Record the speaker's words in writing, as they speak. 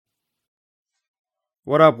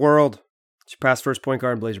What up, world? It's your past first point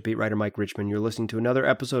guard and Blazer beat writer Mike Richmond. You're listening to another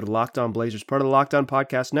episode of Locked On Blazers, part of the Locked On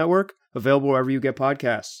Podcast Network, available wherever you get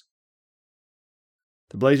podcasts.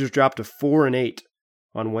 The Blazers dropped to 4-8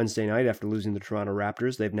 on Wednesday night after losing the Toronto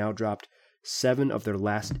Raptors. They've now dropped 7 of their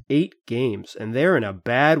last 8 games, and they're in a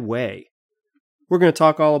bad way. We're going to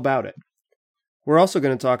talk all about it. We're also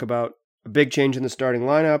going to talk about a big change in the starting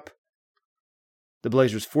lineup, the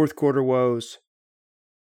Blazers' fourth quarter woes,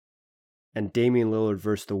 and Damian Lillard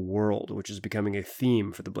versus the world, which is becoming a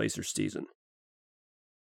theme for the Blazers season.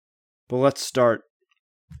 But let's start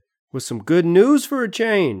with some good news for a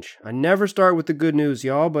change. I never start with the good news,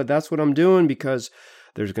 y'all, but that's what I'm doing because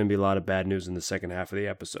there's going to be a lot of bad news in the second half of the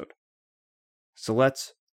episode. So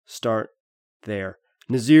let's start there.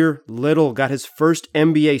 Nassir Little got his first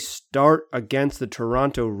NBA start against the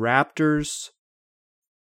Toronto Raptors.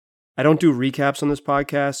 I don't do recaps on this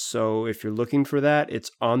podcast, so if you're looking for that, it's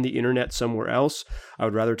on the internet somewhere else. I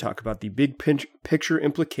would rather talk about the big picture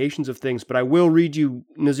implications of things, but I will read you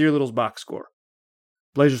Nassir Little's box score.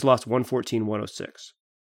 Blazers lost 114-106.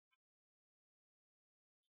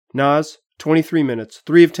 Nas, 23 minutes,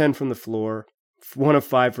 3 of 10 from the floor, 1 of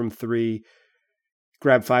 5 from 3,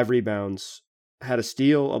 grabbed 5 rebounds, had a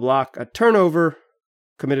steal, a block, a turnover,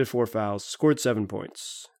 committed 4 fouls, scored 7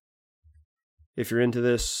 points. If you're into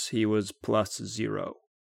this, he was +0.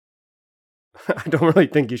 I don't really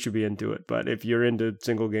think you should be into it, but if you're into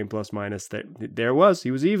single game plus minus,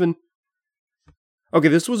 he was even. Okay,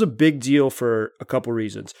 this was a big deal for a couple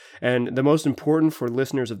reasons, and the most important for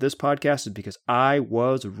listeners of this podcast is because I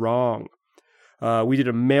was wrong. We did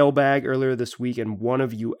a mailbag earlier this week, and one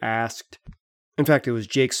of you asked, in fact, it was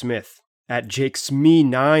Jake Smith, at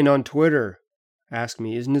JakeSme9 on Twitter, asked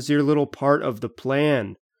me, is Nassir Little part of the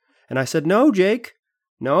plan? And I said, no, Jake.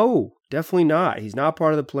 No, definitely not. He's not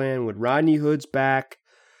part of the plan. With Rodney Hood's back,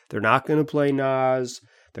 they're not going to play Nas.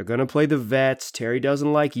 They're going to play the vets. Terry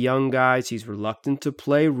doesn't like young guys. He's reluctant to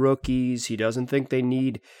play rookies. He doesn't think they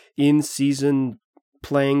need in-season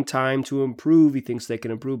playing time to improve. He thinks they can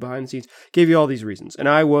improve behind the scenes. Gave you all these reasons. And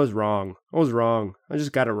I was wrong. I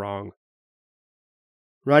just got it wrong.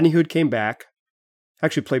 Rodney Hood came back.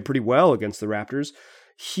 Actually played pretty well against the Raptors.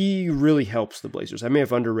 He really helps the Blazers. I may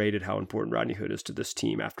have underrated how important Rodney Hood is to this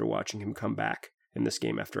team after watching him come back in this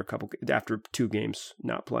game after 2 games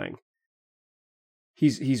not playing.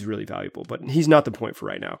 He's really valuable, but he's not the point for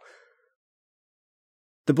right now.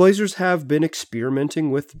 The Blazers have been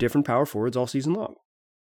experimenting with different power forwards all season long.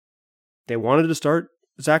 They wanted to start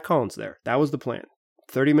Zach Collins there. That was the plan.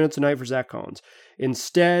 30 minutes a night for Zach Collins.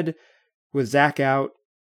 Instead, with Zach out,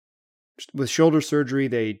 with shoulder surgery,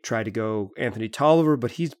 they tried to go Anthony Tolliver,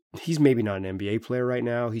 but he's maybe not an NBA player right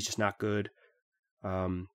now. He's just not good.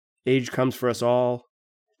 Age comes for us all.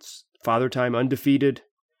 It's father time undefeated.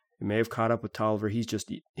 It may have caught up with Tolliver.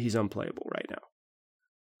 He's unplayable right now.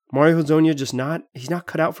 Mario Hezonja he's not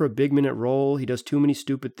cut out for a big minute role. He does too many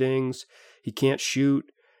stupid things. He can't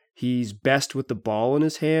shoot. He's best with the ball in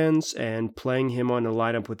his hands, and playing him on a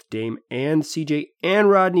lineup with Dame and CJ and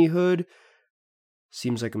Rodney Hood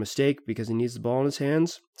seems like a mistake because he needs the ball in his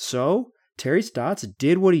hands. So, Terry Stotts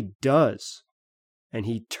did what he does, and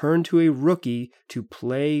he turned to a rookie to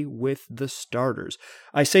play with the starters.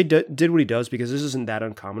 I say did what he does because this isn't that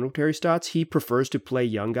uncommon with Terry Stotts. He prefers to play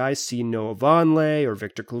young guys, see Noah Vonleh or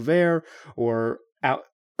Victor Claver, or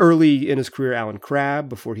early in his career, Alan Crabb,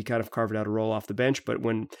 before he kind of carved out a role off the bench. But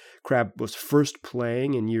when Crabb was first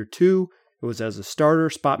playing in year 2, it was as a starter,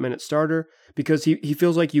 spot minute starter, because he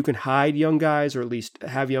feels like you can hide young guys, or at least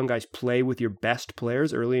have young guys play with your best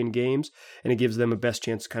players early in games, and it gives them a best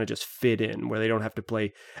chance to kind of just fit in, where they don't have to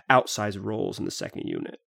play outsized roles in the second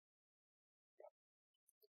unit.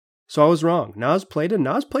 So I was wrong. Nas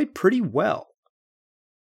played pretty well.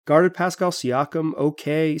 Guarded Pascal Siakam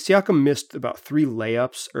okay. Siakam missed about 3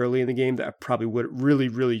 layups early in the game that probably would really,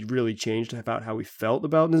 really, really changed about how we felt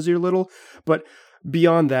about Nassir Little. But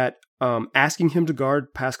beyond that, asking him to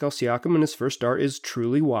guard Pascal Siakam in his first start is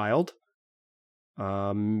truly wild.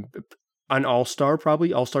 An all-star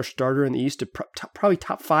starter in the East, probably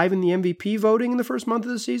top 5 in the MVP voting in the first month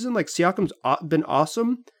of the season. Like, Siakam's been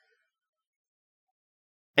awesome.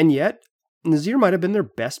 And yet, Nassir might have been their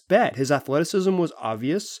best bet. His athleticism was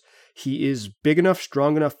obvious. He is big enough,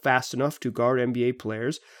 strong enough, fast enough to guard NBA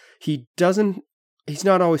players. He's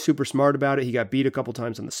not always super smart about it. He got beat a couple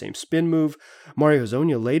times on the same spin move. Mario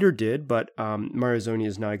Hezonja later did, but Mario Hezonja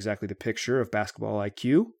is not exactly the picture of basketball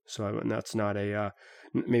IQ, so that's not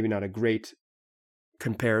maybe not a great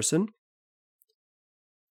comparison.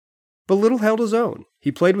 But Little held his own.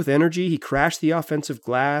 He played with energy. He crashed the offensive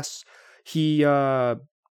glass. He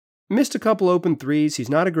missed a couple open threes. He's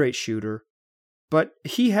not a great shooter, But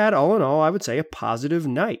he had, all in all, I would say, a positive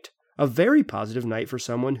night. A very positive night for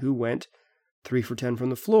someone who went 3 for 10 from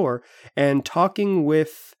the floor. And talking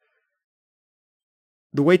with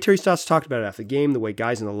the way Terry Stotts talked about it after the game, the way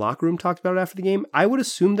guys in the locker room talked about it after the game, I would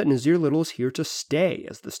assume that Nassir Little is here to stay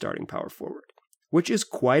as the starting power forward, which is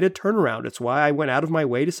quite a turnaround. It's why I went out of my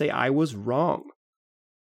way to say I was wrong.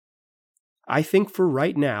 I think for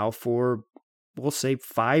right now, for, we'll say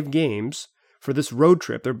 5 games, for this road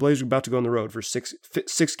trip, their Blazers are about to go on the road for six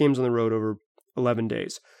games on the road over 11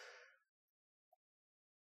 days.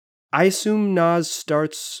 I assume Naz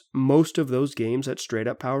starts most of those games at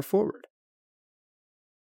straight-up power forward.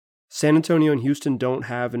 San Antonio and Houston don't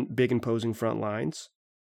have big imposing front lines.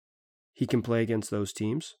 He can play against those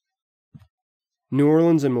teams. New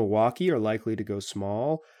Orleans and Milwaukee are likely to go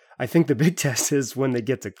small. I think the big test is when they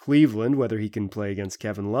get to Cleveland, whether he can play against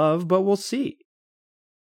Kevin Love, but we'll see.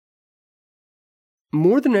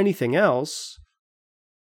 More than anything else,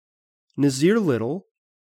 Nassir Little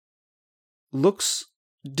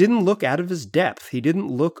didn't look out of his depth. He didn't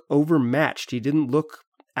look overmatched. He didn't look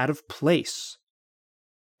out of place.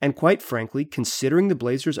 And quite frankly, considering the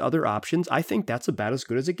Blazers' other options, I think that's about as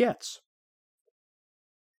good as it gets.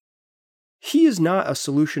 He is not a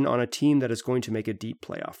solution on a team that is going to make a deep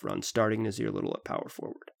playoff run, starting Nassir Little at power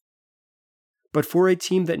forward. But for a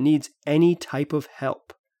team that needs any type of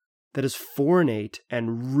help, that is 4-8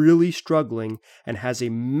 and really struggling and has a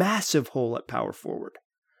massive hole at power forward,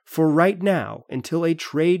 for right now, until a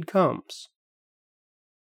trade comes,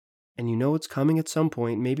 and you know it's coming at some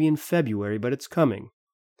point, maybe in February, but it's coming.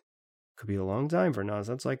 Could be a long time for Naz.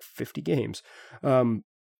 That's like 50 games.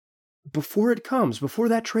 Before it comes, before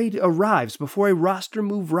that trade arrives, before a roster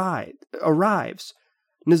move arrives,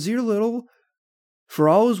 Nassir Little, for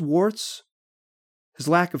all his warts, his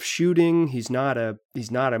lack of shooting, he's not a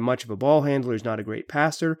much of a ball handler, he's not a great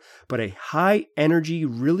passer, but a high energy,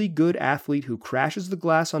 really good athlete who crashes the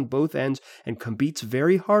glass on both ends and competes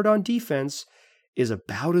very hard on defense, is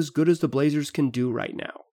about as good as the Blazers can do right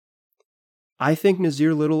now. I think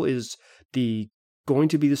Nassir Little is going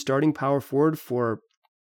to be the starting power forward for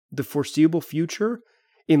the foreseeable future,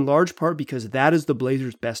 in large part because that is the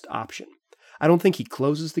Blazers' best option. I don't think he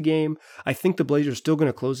closes the game. I think the Blazers are still going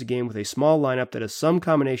to close the game with a small lineup that is some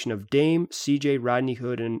combination of Dame, CJ, Rodney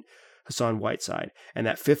Hood, and Hassan Whiteside. And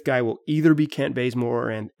that fifth guy will either be Kent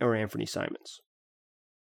Bazemore or Anthony Simons.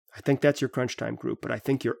 I think that's your crunch time group, but I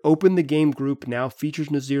think your open the game group now features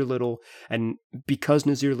Nassir Little, and because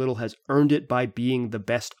Nassir Little has earned it by being the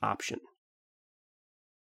best option.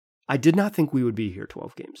 I did not think we would be here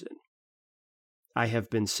 12 games in. I have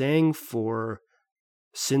been saying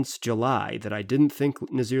since July that I didn't think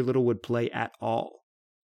Nassir Little would play at all.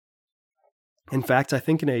 In fact, I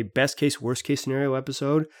think in a best case, worst case scenario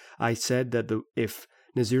episode, I said that if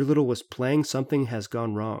Nassir Little was playing, something has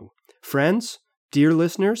gone wrong. Friends, dear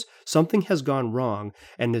listeners, something has gone wrong,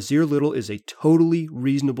 and Nassir Little is a totally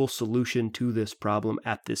reasonable solution to this problem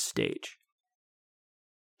at this stage.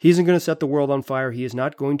 He isn't going to set the world on fire. He is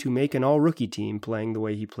not going to make an all-rookie team playing the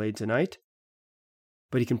way he played tonight,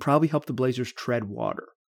 but he can probably help the Blazers tread water.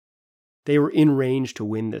 They were in range to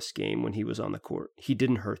win this game when he was on the court. He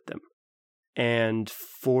didn't hurt them. And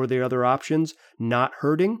for the other options, not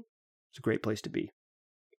hurting, it's a great place to be.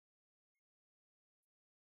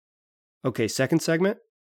 Okay, second segment.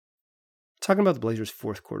 Talking about the Blazers'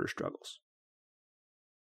 fourth quarter struggles.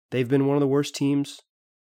 They've been one of the worst teams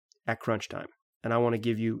at crunch time, and I want to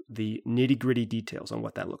give you the nitty-gritty details on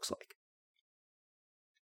what that looks like.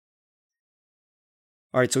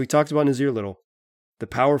 All right, so we talked about Nassir Little, the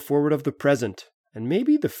power forward of the present, and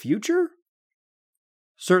maybe the future?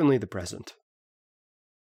 Certainly the present.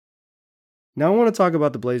 Now I want to talk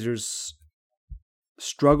about the Blazers'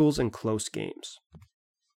 struggles and close games.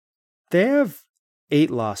 They have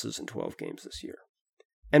 8 losses in 12 games this year.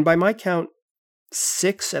 And by my count,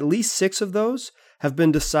 at least 6 of those have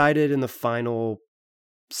been decided in the final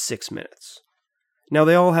 6 minutes. Now,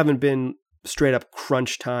 they all haven't been straight up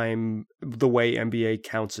crunch time, the way NBA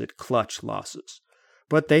counts it, clutch losses.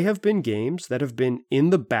 But they have been games that have been in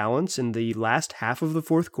the balance in the last half of the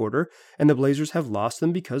fourth quarter, and the Blazers have lost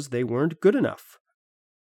them because they weren't good enough.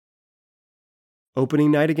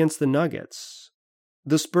 Opening night against the Nuggets.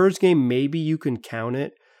 The Spurs game, maybe you can count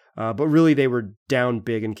it, but really they were down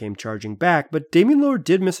big and came charging back. But Damian Lillard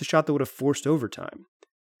did miss a shot that would have forced overtime.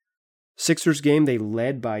 Sixers game, they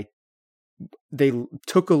lost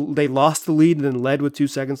the lead and then led with 2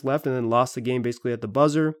 seconds left and then lost the game basically at the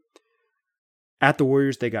buzzer. At the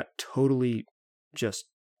Warriors, they got totally just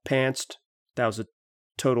pantsed. That was a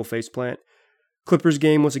total faceplant. Clippers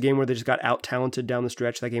game was a game where they just got out-talented down the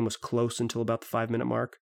stretch. That game was close until about the 5-minute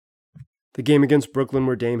mark. The game against Brooklyn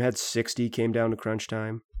where Dame had 60 came down to crunch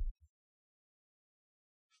time.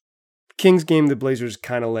 Kings game, the Blazers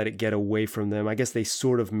kind of let it get away from them. I guess they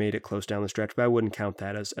sort of made it close down the stretch, but I wouldn't count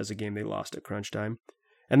that as a game they lost at crunch time.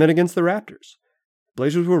 And then against the Raptors,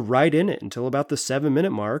 Blazers were right in it until about the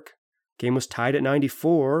 7-minute mark. Game was tied at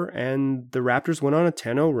 94, and the Raptors went on a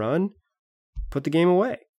 10-0 run, put the game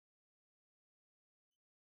away.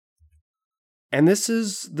 And this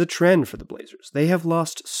is the trend for the Blazers. They have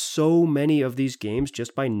lost so many of these games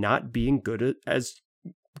just by not being as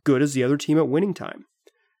good as the other team at winning time.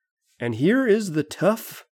 And here is the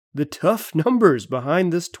tough numbers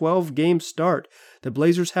behind this 12-game start. The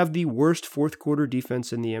Blazers have the worst fourth quarter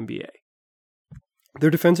defense in the NBA. Their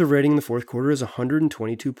defensive rating in the fourth quarter is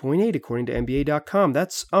 122.8 according to NBA.com.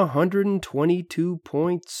 That's 122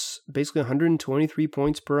 points, basically 123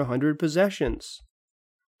 points per 100 possessions.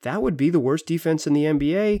 That would be the worst defense in the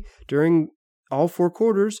NBA during all four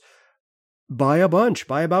quarters by a bunch,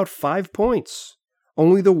 by about 5 points.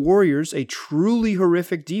 Only the Warriors, a truly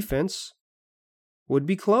horrific defense, would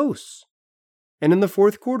be close. And in the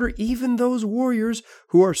fourth quarter, even those Warriors,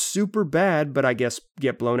 who are super bad, but I guess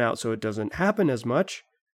get blown out so it doesn't happen as much,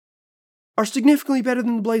 are significantly better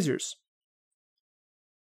than the Blazers.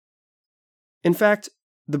 In fact,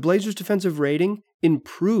 the Blazers' defensive rating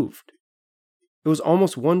improved. It was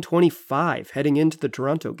almost 125 heading into the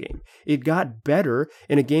Toronto game. It got better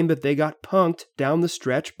in a game that they got punked down the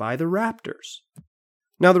stretch by the Raptors.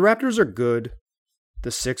 Now, the Raptors are good.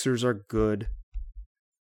 The Sixers are good.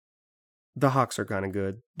 The Hawks are kind of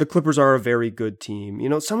good. The Clippers are a very good team. You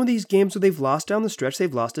know, some of these games where they've lost down the stretch,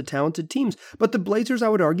 they've lost to talented teams. But the Blazers, I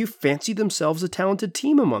would argue, fancied themselves a talented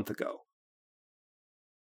team a month ago.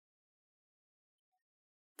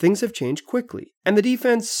 Things have changed quickly. And the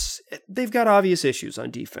defense, they've got obvious issues on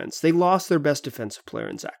defense. They lost their best defensive player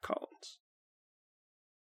in Zach Collins.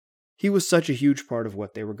 He was such a huge part of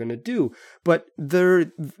what they were going to do. But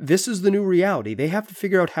this is the new reality. They have to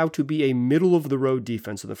figure out how to be a middle-of-the-road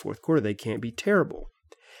defense in the fourth quarter. They can't be terrible.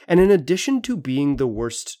 And in addition to being the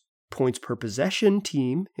worst points per possession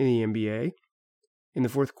team in the NBA in the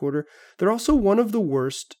fourth quarter, they're also one of the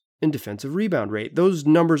worst in defensive rebound rate. Those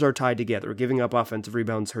numbers are tied together. Giving up offensive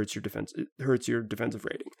rebounds hurts your defensive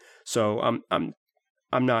rating. So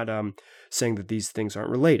I'm not saying that these things aren't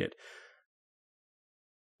related.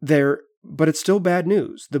 But it's still bad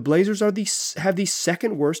news. The Blazers have the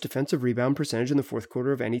second worst defensive rebound percentage in the fourth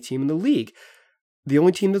quarter of any team in the league. The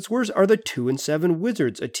only team that's worse are the 2-7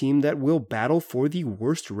 Wizards, a team that will battle for the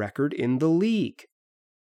worst record in the league.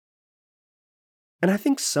 And I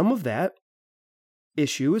think some of that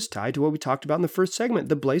issue is tied to what we talked about in the first segment.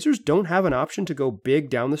 The Blazers don't have an option to go big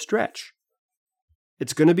down the stretch.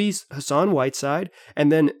 It's going to be Hassan Whiteside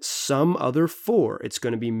and then some other four. It's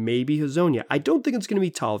going to be maybe Hezonja. I don't think it's going to be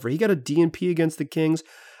Tolliver. He got a DNP against the Kings.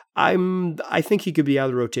 I think he could be out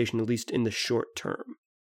of the rotation, at least in the short term.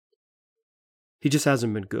 He just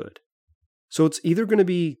hasn't been good. So it's either going to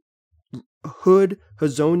be Hood,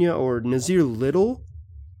 Hezonja, or Nazir Little.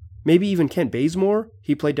 Maybe even Kent Bazemore.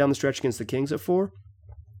 He played down the stretch against the Kings at 4.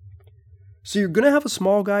 So you're going to have a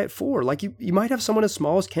small guy at 4. Like you might have someone as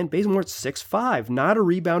small as Kent Bazemore at 6'5", not a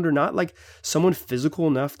rebounder, not like someone physical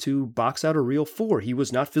enough to box out a real 4. He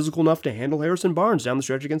was not physical enough to handle Harrison Barnes down the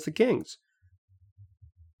stretch against the Kings.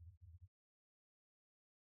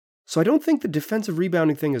 So I don't think the defensive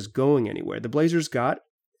rebounding thing is going anywhere. The Blazers got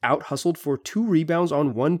out-hustled for 2 rebounds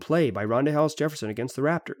on 1 play by Rondae Hollis-Jefferson against the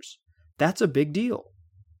Raptors. That's a big deal.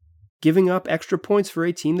 Giving up extra points for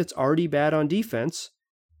a team that's already bad on defense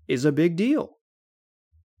is a big deal.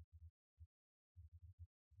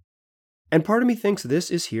 And part of me thinks this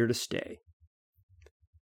is here to stay.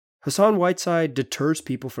 Hassan Whiteside deters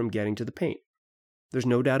people from getting to the paint. There's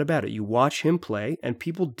no doubt about it. You watch him play, and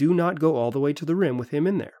people do not go all the way to the rim with him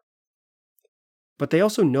in there. But they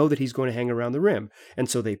also know that he's going to hang around the rim, and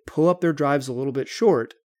so they pull up their drives a little bit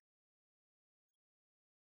short,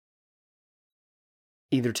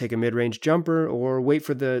 either take a mid-range jumper or wait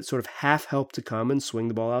for the sort of half help to come and swing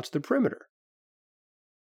the ball out to the perimeter.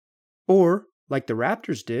 Or, like the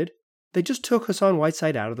Raptors did, they just took Hassan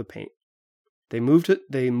Whiteside out of the paint. They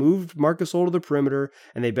moved Marc Gasol to the perimeter,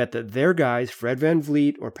 and they bet that their guys, Fred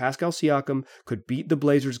VanVleet or Pascal Siakam, could beat the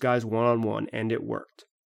Blazers guys one-on-one, and it worked.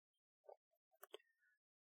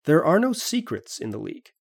 There are no secrets in the league.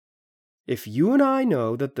 If you and I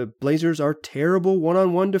know that the Blazers are terrible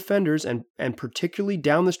one-on-one defenders and particularly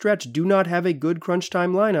down the stretch do not have a good crunch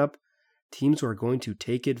time lineup, teams are going to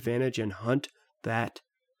take advantage and hunt that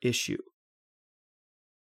issue.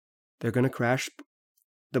 They're going to crash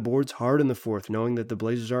the boards hard in the fourth, knowing that the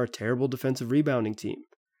Blazers are a terrible defensive rebounding team.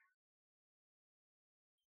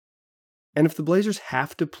 And if the Blazers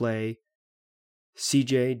have to play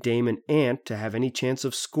CJ, Dame, and Ant to have any chance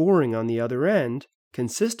of scoring on the other end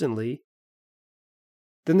consistently,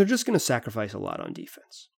 then they're just going to sacrifice a lot on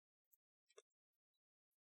defense.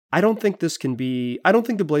 I don't think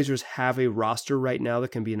the Blazers have a roster right now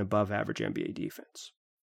that can be an above average NBA defense.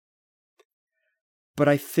 But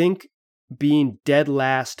I think being dead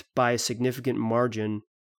last by a significant margin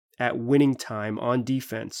at winning time on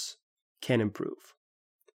defense can improve.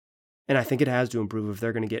 And I think it has to improve if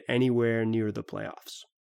they're going to get anywhere near the playoffs.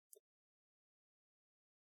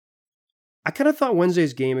 I kind of thought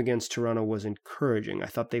Wednesday's game against Toronto was encouraging. I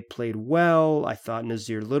thought they played well. I thought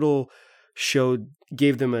Nasir Little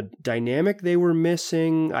gave them a dynamic they were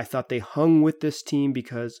missing. I thought they hung with this team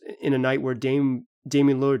because in a night where Damian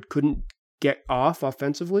Lillard couldn't get off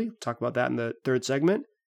offensively, we'll talk about that in the third segment.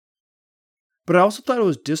 But I also thought it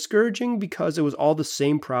was discouraging because it was all the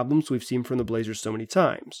same problems we've seen from the Blazers so many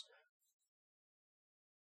times.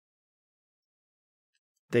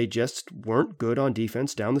 They just weren't good on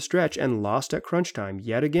defense down the stretch and lost at crunch time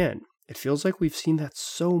yet again. It feels like we've seen that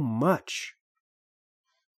so much.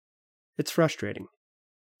 It's frustrating.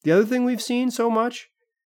 The other thing we've seen so much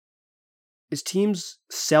is teams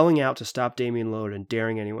selling out to stop Damian Lillard and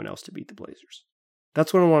daring anyone else to beat the Blazers.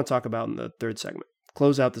 That's what I want to talk about in the third segment.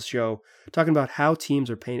 Close out the show talking about how teams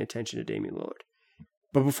are paying attention to Damian Lillard.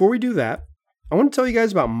 But before we do that, I want to tell you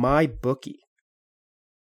guys about MyBookie.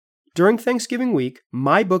 During Thanksgiving week,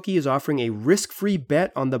 MyBookie is offering a risk-free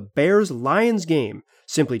bet on the Bears-Lions game.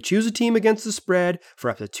 Simply choose a team against the spread for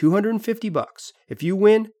up to $250. If you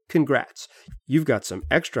win, congrats. You've got some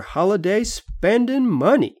extra holiday spending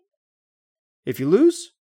money. If you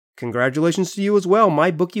lose, congratulations to you as well.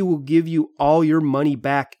 MyBookie will give you all your money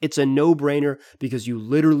back. It's a no-brainer because you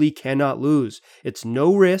literally cannot lose. It's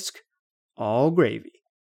no risk, all gravy.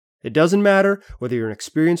 It doesn't matter whether you're an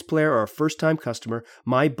experienced player or a first-time customer,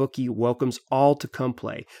 MyBookie welcomes all to come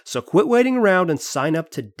play. So quit waiting around and sign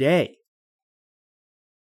up today.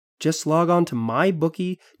 Just log on to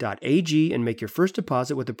mybookie.ag and make your first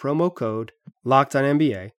deposit with the promo code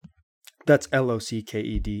LOCKEDONNBA. That's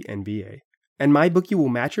LOCKEDNBA. And MyBookie will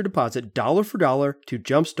match your deposit dollar for dollar to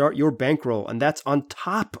jumpstart your bankroll, and that's on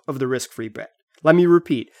top of the risk-free bet. Let me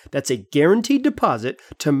repeat, that's a guaranteed deposit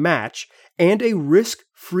to match and a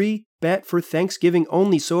risk-free bet for Thanksgiving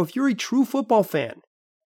only. So if you're a true football fan,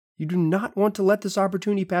 you do not want to let this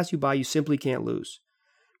opportunity pass you by. You simply can't lose.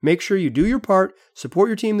 Make sure you do your part, support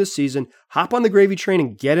your team this season, hop on the gravy train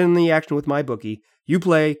and get in the action with MyBookie. You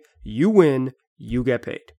play, you win, you get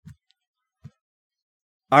paid.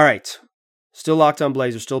 All right. Still Locked On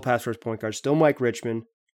Blazers, still pass first point guard, still Mike Richman.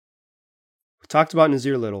 We talked about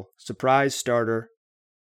Nasir Little, surprise starter.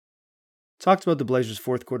 Talked about the Blazers'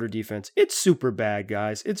 fourth quarter defense. It's super bad,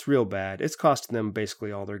 guys. It's real bad. It's costing them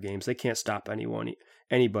basically all their games. They can't stop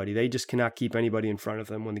anybody. They just cannot keep anybody in front of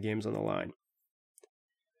them when the game's on the line.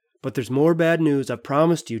 But there's more bad news. I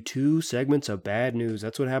promised you 2 segments of bad news.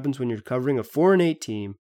 That's what happens when you're covering a 4-8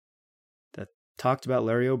 team that talked about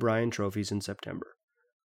Larry O'Brien trophies in September.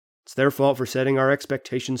 It's their fault for setting our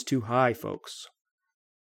expectations too high, folks.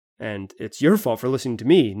 And it's your fault for listening to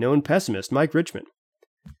me, known pessimist, Mike Richman.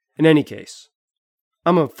 In any case,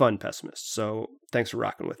 I'm a fun pessimist, so thanks for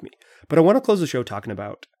rocking with me. But I want to close the show talking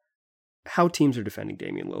about how teams are defending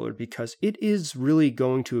Damian Lillard because it is really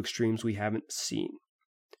going to extremes we haven't seen.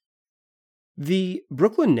 The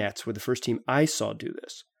Brooklyn Nets were the first team I saw do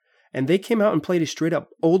this, and they came out and played a straight-up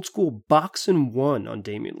old-school box-and-one on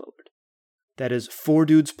Damian Lillard. That is 4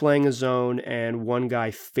 dudes playing a zone and 1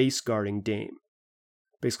 guy face-guarding Dame,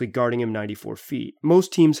 basically guarding him 94 feet.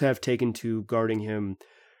 Most teams have taken to guarding him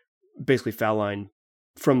basically foul line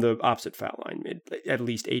from the opposite foul line, at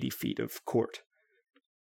least 80 feet of court,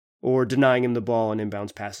 or denying him the ball on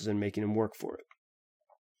inbounds passes and making him work for it.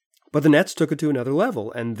 But the Nets took it to another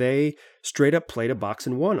level, and they straight up played a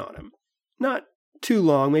box-and-one on him. Not too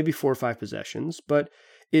long, maybe 4 or 5 possessions, but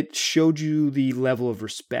it showed you the level of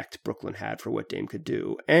respect Brooklyn had for what Dame could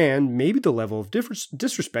do, and maybe the level of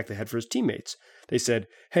disrespect they had for his teammates. They said,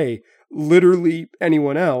 hey, literally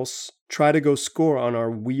anyone else, try to go score on our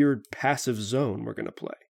weird passive zone we're going to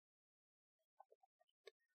play.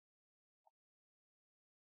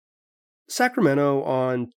 Sacramento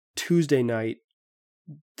on Tuesday night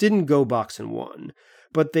didn't go box-and-one,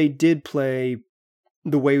 but they did play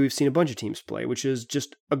the way we've seen a bunch of teams play, which is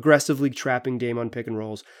just aggressively trapping Dame on pick and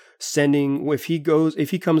rolls, if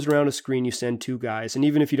he comes around a screen, you send 2 guys, and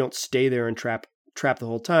even if you don't stay there and trap the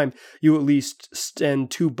whole time, you at least send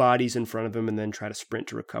 2 bodies in front of him and then try to sprint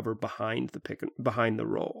to recover behind the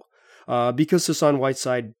roll. Because Hassan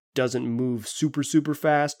Whiteside doesn't move super, super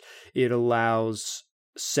fast, it allows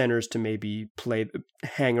centers to maybe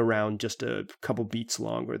hang around just a couple beats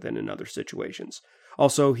longer than in other situations.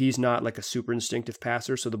 Also, he's not like a super instinctive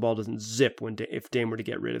passer, so the ball doesn't zip if Dame were to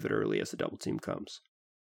get rid of it early as the double team comes.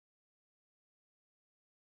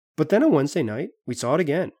 But then on Wednesday night, we saw it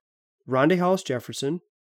again. Rondae Hollis-Jefferson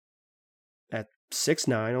at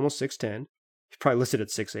 6'9", almost 6'10". He's probably listed at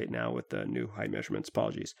 6'8" now with the new height measurements.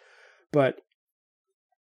 Apologies. But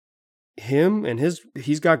him and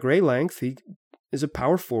he's got great length. He is a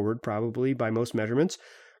power forward, probably by most measurements,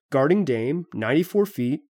 guarding Dame, 94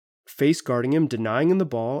 feet, face guarding him, denying him the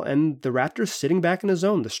ball, and the Raptors sitting back in his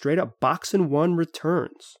zone. The straight-up box-and-one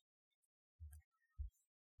returns.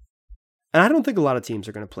 And I don't think a lot of teams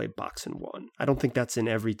are going to play box-and-one. I don't think that's in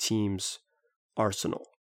every team's arsenal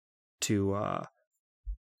to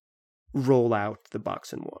roll out the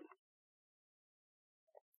box-and-one.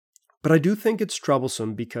 But I do think it's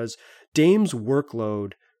troublesome because Dame's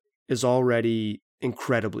workload is already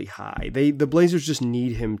incredibly high. The Blazers just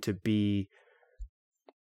need him to be...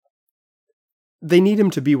 They need him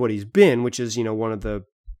to be what he's been, which is, one of the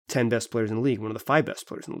 10 best players in the league, one of the 5 best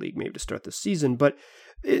players in the league, maybe to start the season. But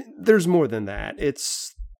there's more than that.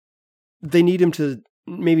 They need him to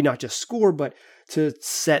maybe not just score, but to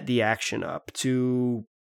set the action up, to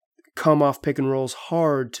come off pick and rolls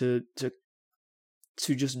hard, to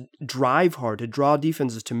just drive hard, to draw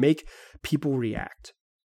defenses, to make people react,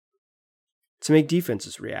 to make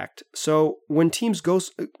defenses react. So when teams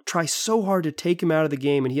try so hard to take him out of the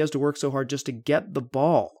game and he has to work so hard just to get the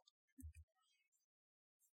ball,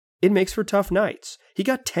 it makes for tough nights. He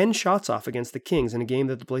got 10 shots off against the Kings in a game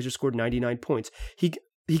that the Blazers scored 99 points. He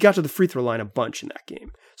got to the free throw line a bunch in that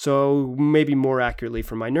game. So maybe more accurately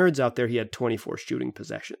for my nerds out there, he had 24 shooting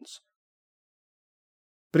possessions.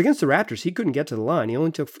 But against the Raptors, he couldn't get to the line. He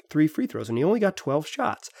only took 3 free throws, and he only got 12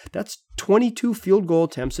 shots. That's 22 field goal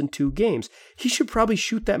attempts in 2 games. He should probably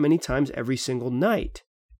shoot that many times every single night.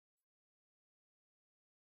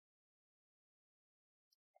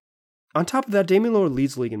 On top of that, Damian Lillard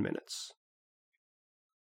leads the league in minutes.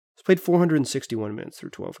 He's played 461 minutes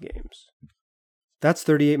through 12 games. That's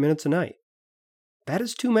 38 minutes a night. That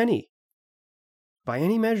is too many, by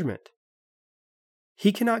any measurement.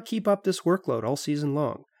 He cannot keep up this workload all season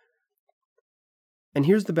long. And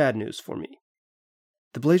here's the bad news for me.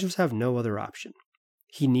 The Blazers have no other option.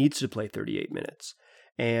 He needs to play 38 minutes.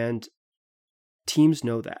 And teams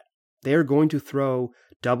know that. They are going to throw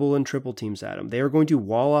double and triple teams at him. They are going to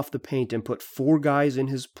wall off the paint and put 4 guys in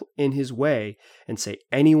his way and say,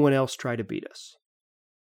 anyone else try to beat us.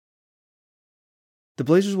 The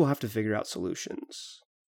Blazers will have to figure out solutions.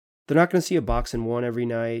 They're not going to see a box and one every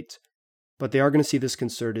night, but they are going to see this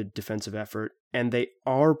concerted defensive effort, and they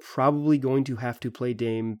are probably going to have to play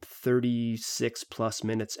Dame 36 plus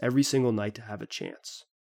minutes every single night to have a chance.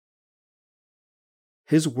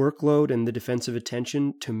 His workload and the defensive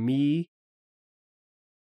attention, to me,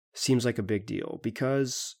 seems like a big deal,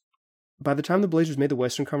 because by the time the Blazers made the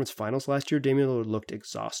Western Conference Finals last year, Damian Lillard looked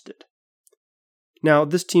exhausted. Now,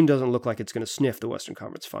 this team doesn't look like it's going to sniff the Western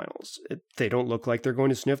Conference Finals. They don't look like they're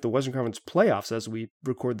going to sniff the Western Conference playoffs as we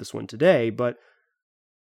record this one today, but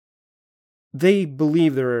they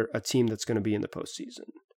believe they're a team that's going to be in the postseason.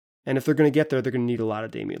 And if they're going to get there, they're going to need a lot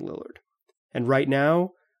of Damian Lillard. And right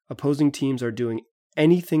now, opposing teams are doing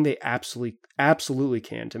anything they absolutely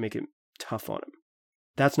can to make it tough on him.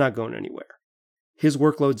 That's not going anywhere. His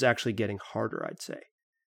workload's actually getting harder, I'd say.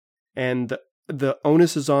 And the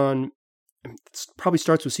onus is on, it probably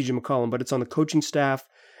starts with CJ McCollum, but it's on the coaching staff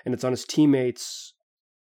and it's on his teammates,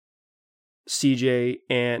 CJ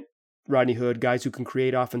and Rodney Hood, guys who can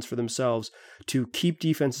create offense for themselves, to keep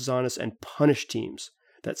defenses honest and punish teams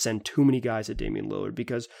that send too many guys at Damian Lillard.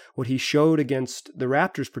 Because what he showed against the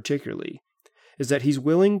Raptors particularly is that he's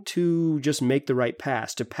willing to just make the right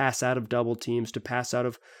pass, to pass out of double teams, to pass out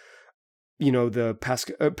of, the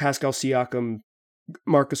Pascal Siakam,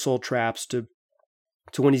 Marcus Gasol traps, to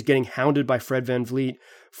when he's getting hounded by Fred VanVleet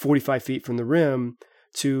 45 feet from the rim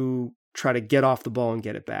to try to get off the ball and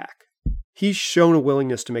get it back. He's shown a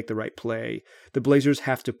willingness to make the right play. The Blazers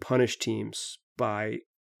have to punish teams by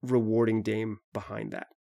rewarding Dame behind that.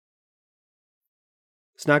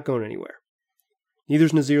 It's not going anywhere.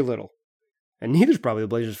 Neither's Nasir Little. And neither's probably the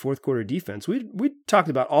Blazers' fourth quarter defense. We talked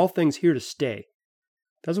about all things here to stay.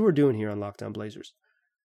 That's what we're doing here on Locked On Blazers.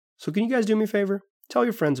 So can you guys do me a favor? Tell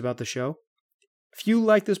your friends about the show. If you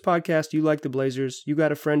like this podcast, you like the Blazers, you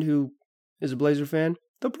got a friend who is a Blazer fan,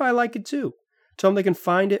 they'll probably like it too. Tell them they can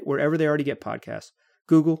find it wherever they already get podcasts.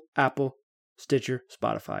 Google, Apple, Stitcher,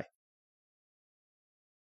 Spotify.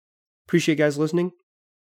 Appreciate you guys listening.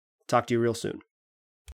 Talk to you real soon.